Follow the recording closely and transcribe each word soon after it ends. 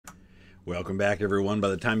Welcome back, everyone. By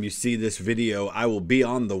the time you see this video, I will be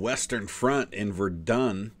on the Western Front in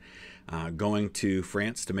Verdun, going to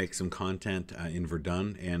France to make some content in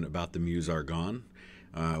Verdun and about the Meuse-Argonne,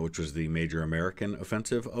 which was the major American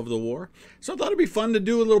offensive of the war. So I thought it'd be fun to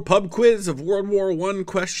do a little pub quiz of World War I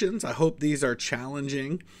questions. I hope these are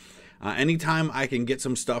challenging. Anytime I can get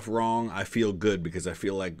some stuff wrong, I feel good because I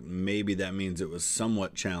feel like maybe that means it was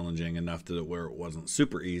somewhat challenging enough to where it wasn't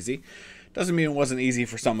super easy. Doesn't mean it wasn't easy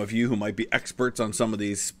for some of you who might be experts on some of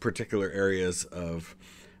these particular areas of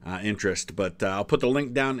interest. But I'll put the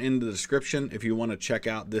link down in the description if you want to check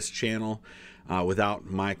out this channel without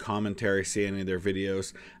my commentary, see any of their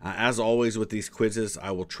videos. As always with these quizzes,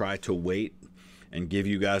 I will try to wait and give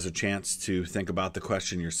you guys a chance to think about the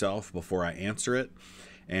question yourself before I answer it.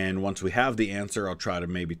 And once we have the answer, I'll try to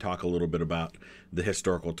maybe talk a little bit about the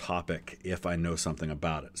historical topic if I know something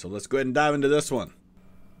about it. So let's go ahead and dive into this one.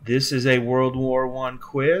 This is a World War I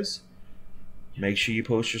quiz. Make sure you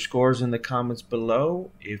post your scores in the comments below.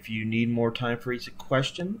 If you need more time for each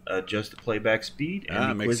question, adjust the playback speed,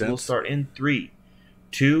 and the quiz will start in 3,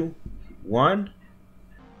 2, 1.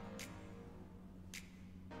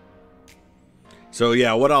 So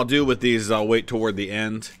yeah, what I'll do with these, I'll wait toward the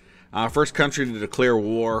end. First country to declare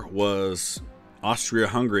war was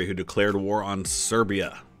Austria-Hungary, who declared war on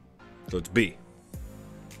Serbia. So it's B.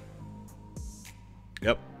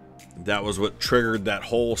 Yep. That was what triggered that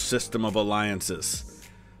whole system of alliances.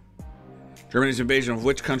 Germany's invasion of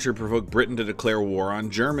which country provoked Britain to declare war on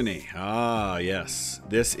Germany? Ah, yes.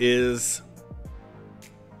 This is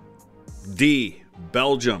D,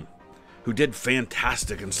 Belgium, who did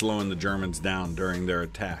fantastic in slowing the Germans down during their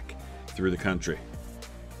attack through the country.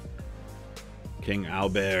 King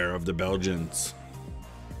Albert of the Belgians.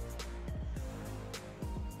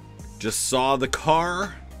 Just saw the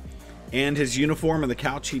car and his uniform and the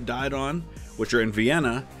couch he died on, which are in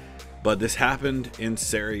Vienna, but this happened in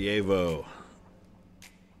Sarajevo.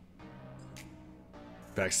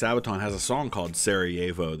 In fact, Sabaton has a song called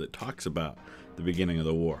Sarajevo that talks about the beginning of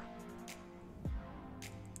the war.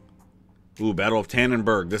 Ooh, Battle of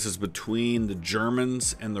Tannenberg. This is between the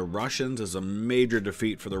Germans and the Russians. It's a major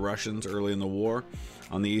defeat for the Russians early in the war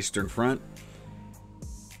on the Eastern Front.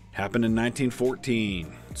 Happened in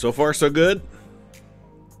 1914. So far, so good.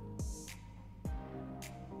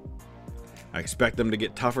 I expect them to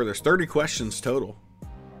get tougher. There's 30 questions total.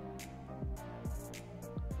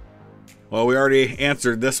 Well, we already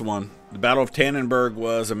answered this one. The Battle of Tannenberg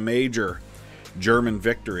was a major German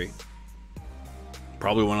victory.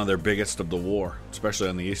 Probably one of their biggest of the war, especially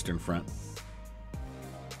on the Eastern Front.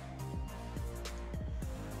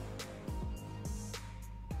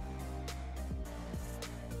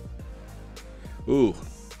 Ooh.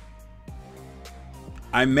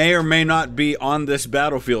 I may or may not be on this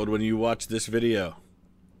battlefield when you watch this video.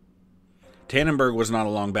 Tannenberg was not a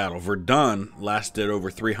long battle. Verdun lasted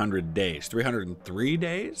over 300 days. 303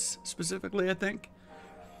 days, specifically, I think.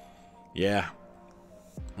 Yeah.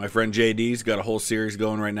 My friend JD's got a whole series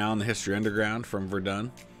going right now on the History Underground from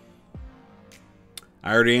Verdun.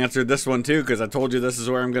 I already answered this one too because I told you this is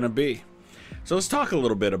where I'm going to be. So let's talk a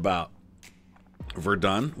little bit about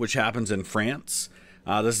Verdun, which happens in France.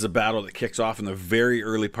 This is a battle that kicks off in the very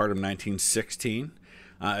early part of 1916.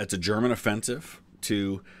 It's a German offensive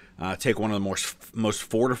to take one of the most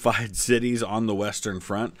fortified cities on the Western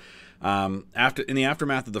Front. In the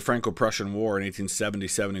aftermath of the Franco-Prussian War in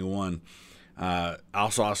 1870-71,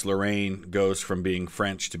 Alsace-Lorraine goes from being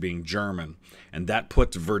French to being German, and that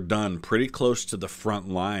puts Verdun pretty close to the front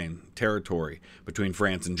line territory between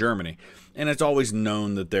France and Germany. And it's always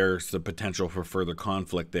known that there's the potential for further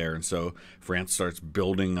conflict there, and so France starts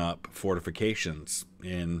building up fortifications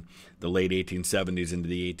in the late 1870s into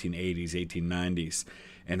the 1880s, 1890s.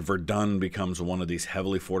 And Verdun becomes one of these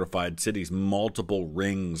heavily fortified cities, multiple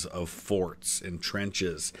rings of forts and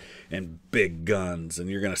trenches and big guns. And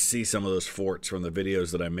you're going to see some of those forts from the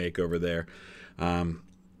videos that I make over there.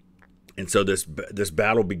 And so this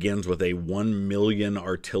battle begins with a 1 million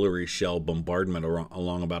artillery shell bombardment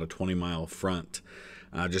along about a 20-mile front.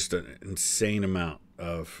 Just an insane amount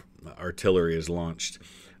of artillery is launched.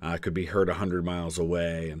 It could be heard 100 miles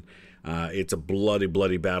away. And it's a bloody,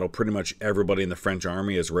 bloody battle. Pretty much everybody in the French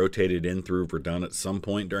army is rotated in through Verdun at some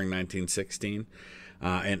point during 1916.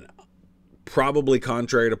 And probably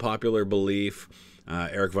contrary to popular belief,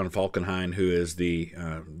 Erich von Falkenhayn, who is the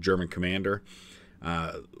German commander,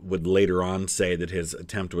 would later on say that his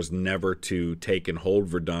attempt was never to take and hold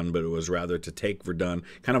Verdun, but it was rather to take Verdun,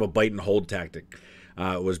 kind of a bite and hold tactic.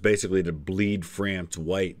 It was basically to bleed France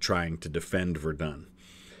white trying to defend Verdun.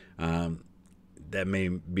 That may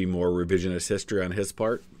be more revisionist history on his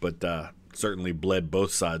part, but certainly bled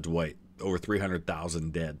both sides white over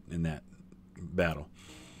 300,000 dead in that battle.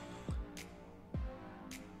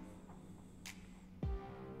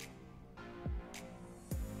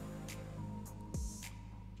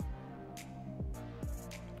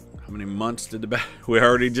 How many months did the battle? We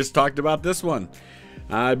already just talked about this one.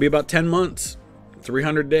 It'd be about 10 months,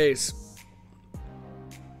 300 days.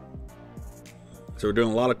 So we're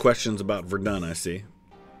doing a lot of questions about Verdun, I see.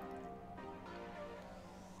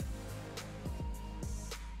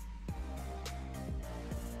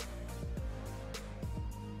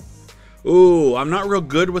 Ooh, I'm not real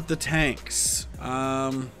good with the tanks.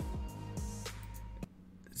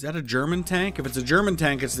 Is that a German tank? If it's a German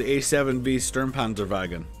tank, it's the A7V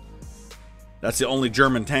Sturmpanzerwagen. That's the only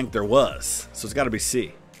German tank there was, so it's got to be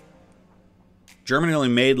C. Germany only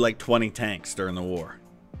made like 20 tanks during the war.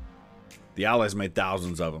 The Allies made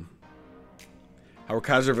thousands of them. How were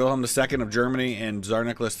Kaiser Wilhelm II of Germany and Tsar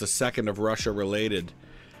Nicholas II of Russia related?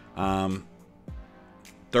 Third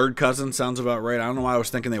cousin sounds about right. I don't know why I was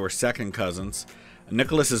thinking they were second cousins.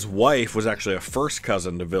 Nicholas's wife was actually a first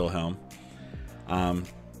cousin to Wilhelm.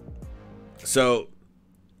 So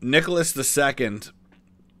Nicholas II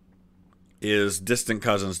is distant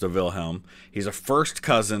cousins to Wilhelm. He's a first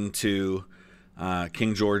cousin to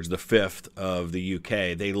King George V of the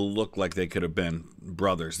UK. They look like they could have been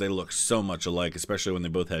brothers. They look so much alike, especially when they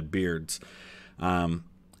both had beards.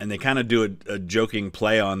 And they kind of do a joking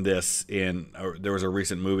play on this there was a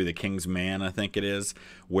recent movie, The King's Man, I think it is,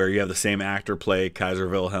 where you have the same actor play Kaiser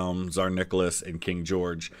Wilhelm, Tsar Nicholas, and King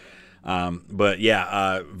George. But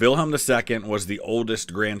yeah, Wilhelm II was the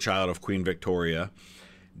oldest grandchild of Queen Victoria.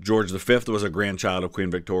 George V was a grandchild of Queen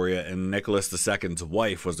Victoria, and Nicholas II's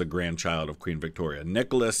wife was a grandchild of Queen Victoria.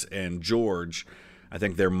 Nicholas and George, I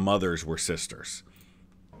think their mothers were sisters.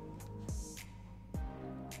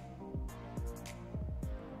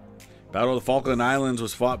 Battle of the Falkland Islands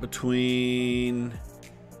was fought between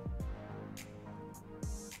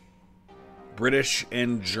British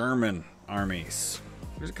and German armies.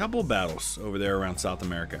 There's a couple of battles over there around South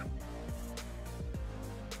America.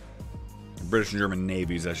 British and German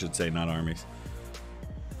navies, I should say, not armies.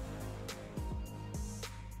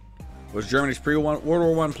 Was Germany's pre-World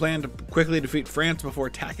War I plan to quickly defeat France before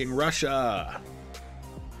attacking Russia?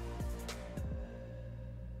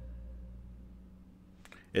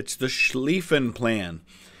 It's the Schlieffen Plan.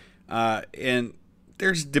 And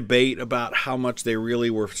there's debate about how much they really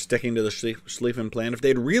were sticking to the Schlieffen Plan. If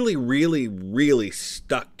they'd really, really, really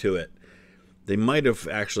stuck to it, they might have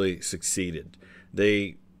actually succeeded.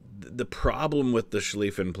 The problem with the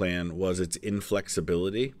Schlieffen Plan was its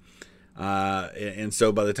inflexibility. And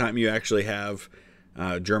so by the time you actually have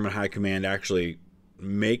German High Command actually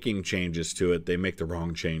making changes to it, they make the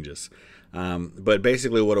wrong changes. But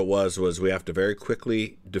basically what it was we have to very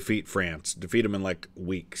quickly defeat France, defeat them in like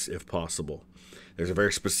weeks if possible. There's a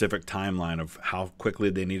very specific timeline of how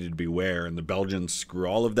quickly they needed to be where, and the Belgians screw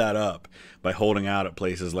all of that up by holding out at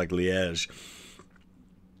places like Liège.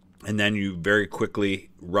 And then you very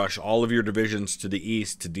quickly rush all of your divisions to the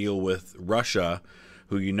east to deal with Russia,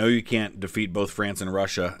 who you know you can't defeat both France and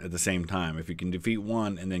Russia at the same time. If you can defeat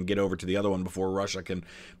one and then get over to the other one before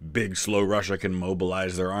big slow Russia can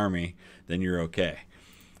mobilize their army, then you're okay.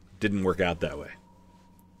 Didn't work out that way.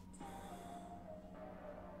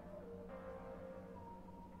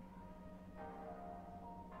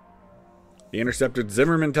 The intercepted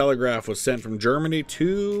Zimmermann telegraph was sent from Germany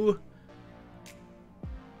to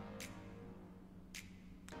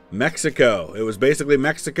Mexico. It was basically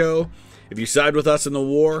Mexico. If you side with us in the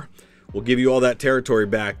war, we'll give you all that territory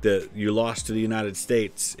back that you lost to the United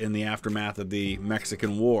States in the aftermath of the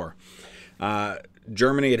Mexican War.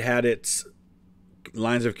 Germany had its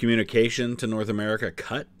lines of communication to North America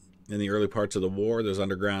cut in the early parts of the war. There's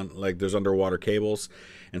underwater cables,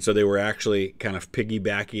 and so they were actually kind of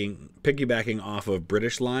piggybacking off of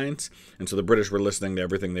British lines, and so the British were listening to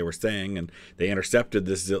everything they were saying, and they intercepted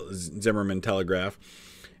this Zimmermann telegraph.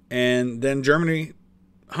 And then Germany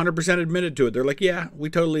 100% admitted to it. They're like, yeah, we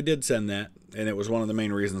totally did send that. And it was one of the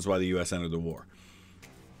main reasons why the U.S. entered the war.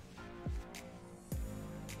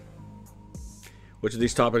 Which of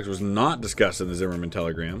these topics was not discussed in the Zimmermann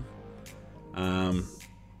telegram?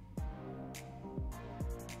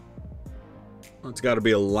 It's got to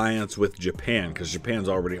be alliance with Japan, because Japan's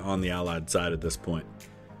already on the Allied side at this point.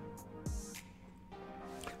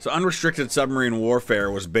 So unrestricted submarine warfare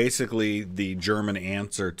was basically the German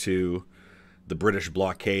answer to the British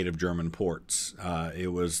blockade of German ports.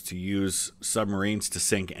 It was to use submarines to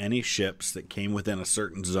sink any ships that came within a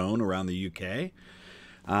certain zone around the UK.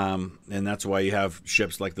 And that's why you have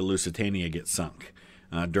ships like the Lusitania get sunk.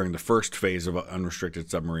 during the first phase of unrestricted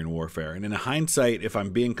submarine warfare. And in hindsight, if I'm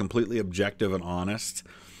being completely objective and honest,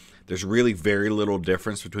 there's really very little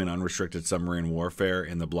difference between unrestricted submarine warfare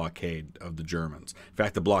and the blockade of the Germans. In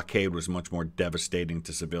fact, the blockade was much more devastating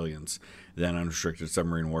to civilians than unrestricted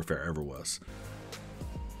submarine warfare ever was.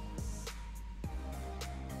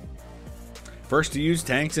 First to use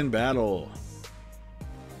tanks in battle.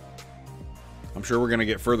 I'm sure we're going to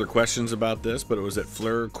get further questions about this, but it was at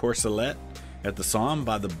Fleur-Courcelette at the Somme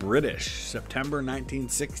by the British, September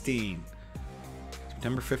 1916.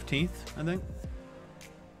 September 15th, I think.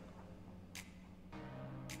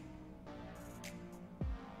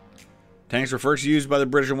 Tanks were first used by the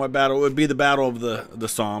British in what battle? It would be the Battle of the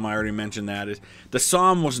Somme. I already mentioned that. The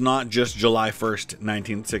Somme was not just July 1st,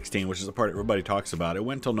 1916, which is the part everybody talks about. It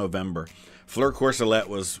went till November. Fleur-Courcelette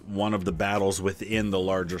was one of the battles within the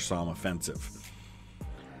larger Somme offensive.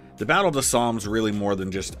 The Battle of the Somme is really more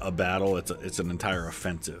than just a battle. It's an entire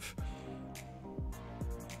offensive.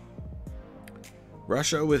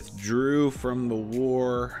 Russia withdrew from the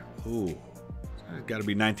war. Ooh. It's got to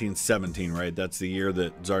be 1917, right? That's the year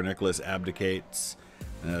that Tsar Nicholas abdicates.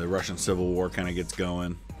 The Russian Civil War kind of gets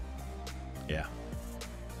going. Yeah.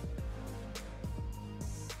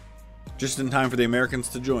 Just in time for the Americans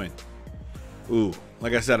to join. Ooh,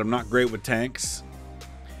 like I said, I'm not great with tanks.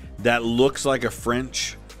 That looks like a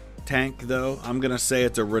French tank, though. I'm going to say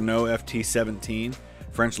it's a Renault FT-17,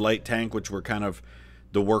 French light tank, which were kind of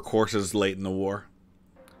the workhorses late in the war.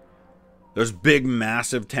 Those big,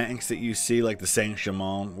 massive tanks that you see, like the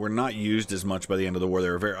Saint-Chamond, were not used as much by the end of the war. They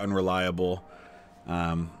were very unreliable.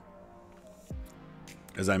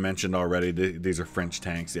 As I mentioned already, these are French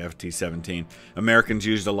tanks, the FT-17. Americans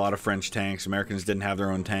used a lot of French tanks. Americans didn't have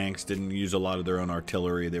their own tanks, didn't use a lot of their own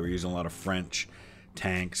artillery. They were using a lot of French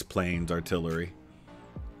tanks, planes, artillery.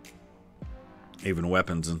 Even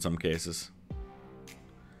weapons in some cases.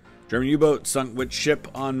 German U-boat sunk which ship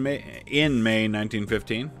in May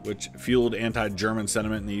 1915, which fueled anti-German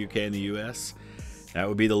sentiment in the UK and the US? That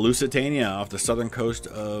would be the Lusitania off the southern coast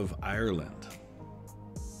of Ireland.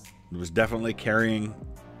 It was definitely carrying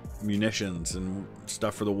munitions and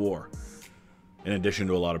stuff for the war, in addition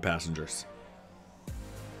to a lot of passengers.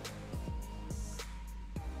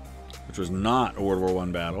 Which was not a World War I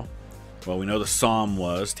battle. Well, we know the Somme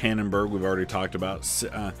was. Tannenberg, we've already talked about.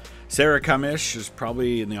 Sarikamish is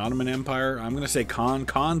probably in the Ottoman Empire. I'm going to say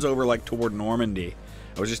Caen's over like toward Normandy.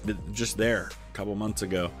 I was just there a couple months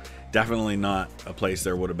ago. Definitely not a place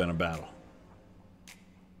there would have been a battle.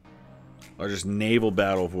 Largest naval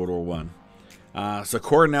battle of World War I. So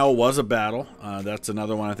Coronel was a battle. That's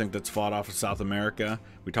another one I think that's fought off of South America.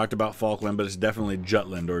 We talked about Falkland, but it's definitely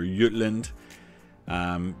Jutland or Jutland.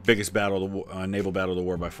 Biggest battle, naval battle of the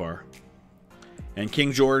war by far. And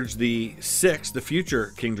King George VI, the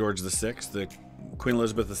future King George VI, the Queen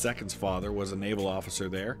Elizabeth II's father, was a naval officer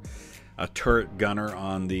there, a turret gunner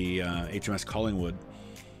on the HMS Collingwood.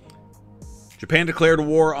 Japan declared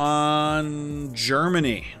war on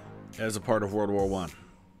Germany as a part of World War I.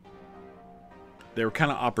 They were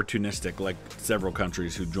kind of opportunistic, like several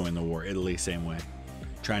countries who joined the war. Italy, same way,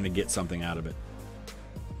 trying to get something out of it.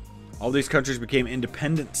 All these countries became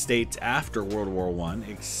independent states after World War I,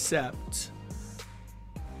 except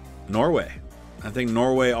Norway. I think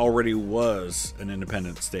Norway already was an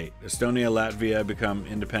independent state. Estonia, Latvia become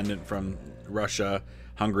independent from Russia.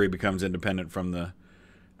 Hungary becomes independent from the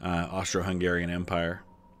Austro-Hungarian Empire.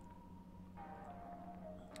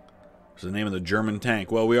 What's the name of the German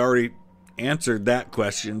tank? Well, we already answered that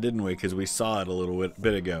question, didn't we? Because we saw it a little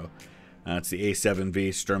bit ago. It's the A7V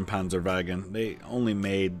Sturmpanzerwagen. They only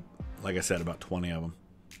made, like I said, about 20 of them.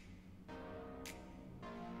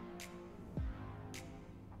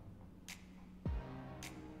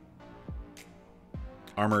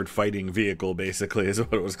 Armored fighting vehicle, basically, is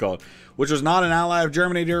what it was called. Which was not an ally of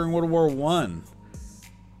Germany during World War I.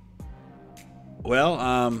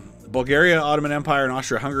 Well, Bulgaria, Ottoman Empire, and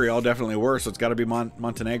Austria-Hungary all definitely were, so it's got to be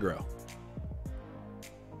Montenegro.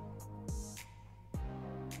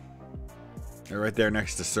 They're right there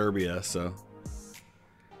next to Serbia, so...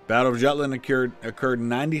 Battle of Jutland occurred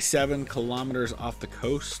 97 kilometers off the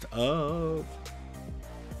coast of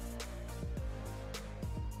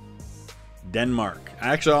Denmark. I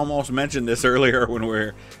actually almost mentioned this earlier when we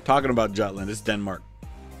were talking about Jutland. It's Denmark.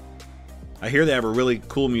 I hear they have a really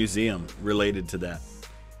cool museum related to that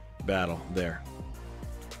battle there.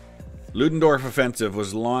 Ludendorff Offensive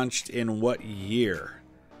was launched in what year?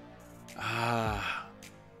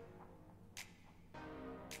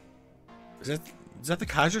 Is that the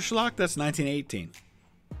Kaiserschlacht? That's 1918.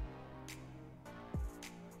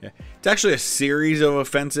 Yeah. It's actually a series of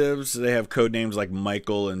offensives. They have code names like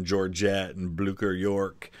Michael and Georgette and Blucher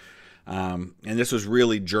York. And this was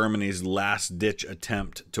really Germany's last-ditch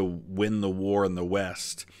attempt to win the war in the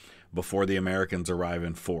West before the Americans arrive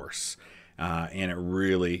in force. And it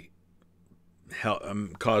really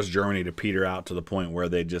caused Germany to peter out to the point where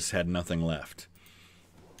they just had nothing left.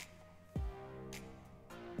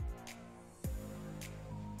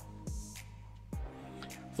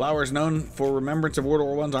 Flowers known for remembrance of World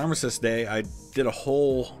War I's Armistice Day. I did a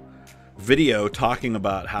whole video talking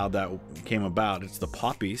about how that came about. It's the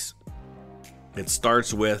poppies. It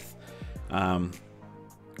starts with Colonel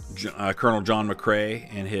John McCrae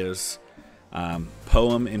and his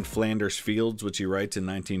poem In Flanders Fields, which he writes in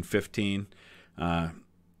 1915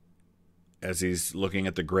 as he's looking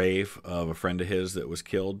at the grave of a friend of his that was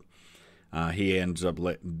killed. He ends up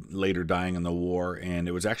later dying in the war, and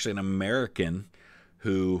it was actually an American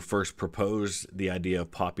who first proposed the idea of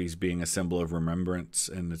poppies being a symbol of remembrance.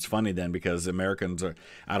 And it's funny then, because Americans are,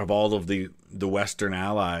 out of all of the Western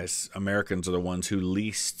allies, Americans are the ones who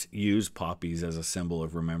least use poppies as a symbol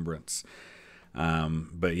of remembrance.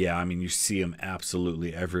 But yeah, I mean, you see them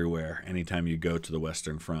absolutely everywhere anytime you go to the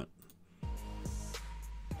Western Front.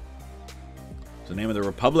 It's the name of the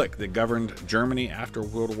republic that governed Germany after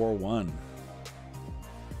World War I.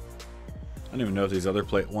 I don't even know if these other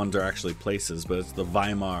ones are actually places, but it's the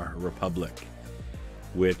Weimar Republic,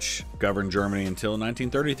 which governed Germany until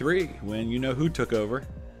 1933, when you know who took over.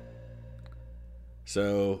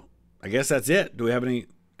 So I guess that's it. Do we have any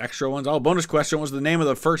extra ones? Oh, bonus question was the name of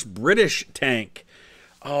the first British tank.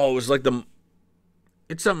 Oh, it was like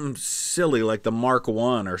it's something silly like the Mark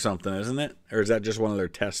I or something, isn't it? Or is that just one of their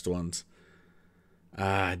test ones?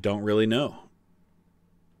 I don't really know.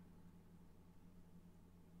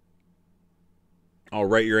 I'll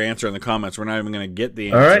write your answer in the comments. We're not even going to get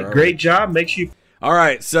the answer. All right, great job. Make sure you... All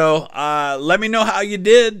right, so let me know how you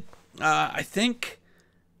did. I think,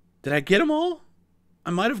 did I get them all?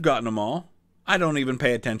 I might have gotten them all. I don't even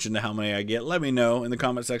pay attention to how many I get. Let me know in the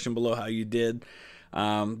comment section below how you did.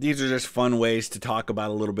 These are just fun ways to talk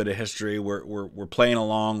about a little bit of history. We're playing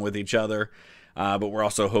along with each other, but we're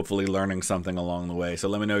also hopefully learning something along the way. So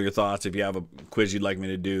let me know your thoughts. If you have a quiz you'd like me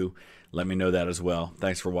to do, let me know that as well.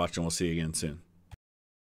 Thanks for watching. We'll see you again soon.